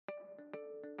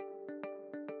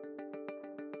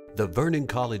The Vernon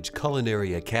College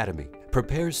Culinary Academy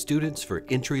prepares students for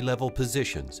entry-level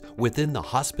positions within the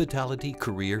hospitality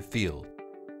career field.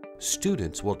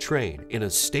 Students will train in a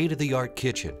state-of-the-art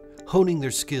kitchen, honing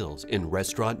their skills in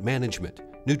restaurant management,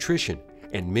 nutrition,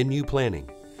 and menu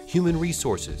planning, human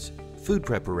resources, food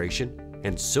preparation,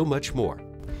 and so much more.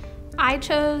 I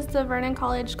chose the Vernon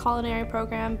College Culinary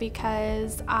program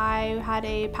because I had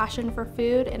a passion for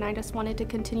food and I just wanted to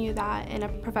continue that in a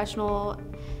professional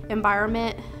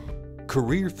environment.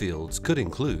 Career fields could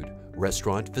include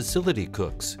restaurant facility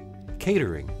cooks,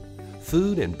 catering,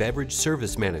 food and beverage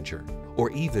service manager,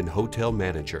 or even hotel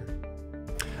manager.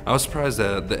 I was surprised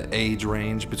at the age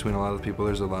range between a lot of the people.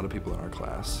 There's a lot of people in our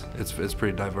class. It's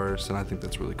pretty diverse, and I think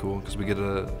that's really cool because we get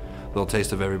a little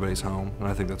taste of everybody's home, and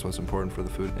I think that's what's important for the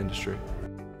food industry.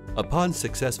 Upon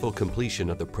successful completion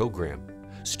of the program,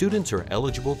 students are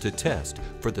eligible to test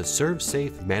for the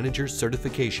ServSafe Manager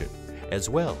certification, as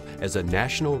well as a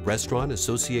National Restaurant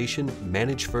Association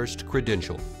Manage First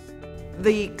credential.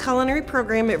 The culinary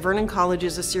program at Vernon College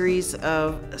is a series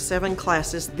of 7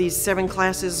 classes. These 7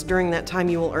 classes, during that time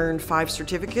you will earn 5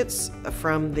 certificates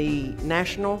from the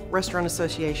National Restaurant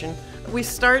Association. We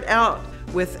start out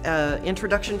with an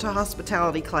Introduction to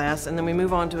Hospitality class, and then we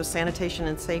move on to a Sanitation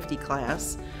and Safety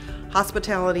class,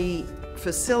 Hospitality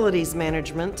Facilities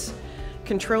Management,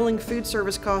 Controlling Food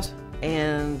Service Costs,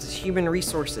 and Human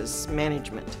Resources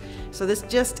Management. So this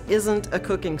just isn't a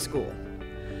cooking school.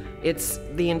 It's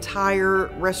the entire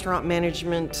restaurant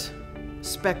management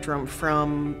spectrum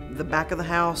from the back of the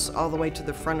house all the way to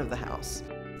the front of the house.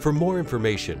 For more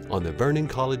information on the Vernon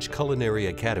College Culinary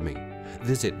Academy,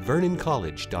 visit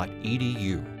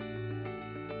vernoncollege.edu.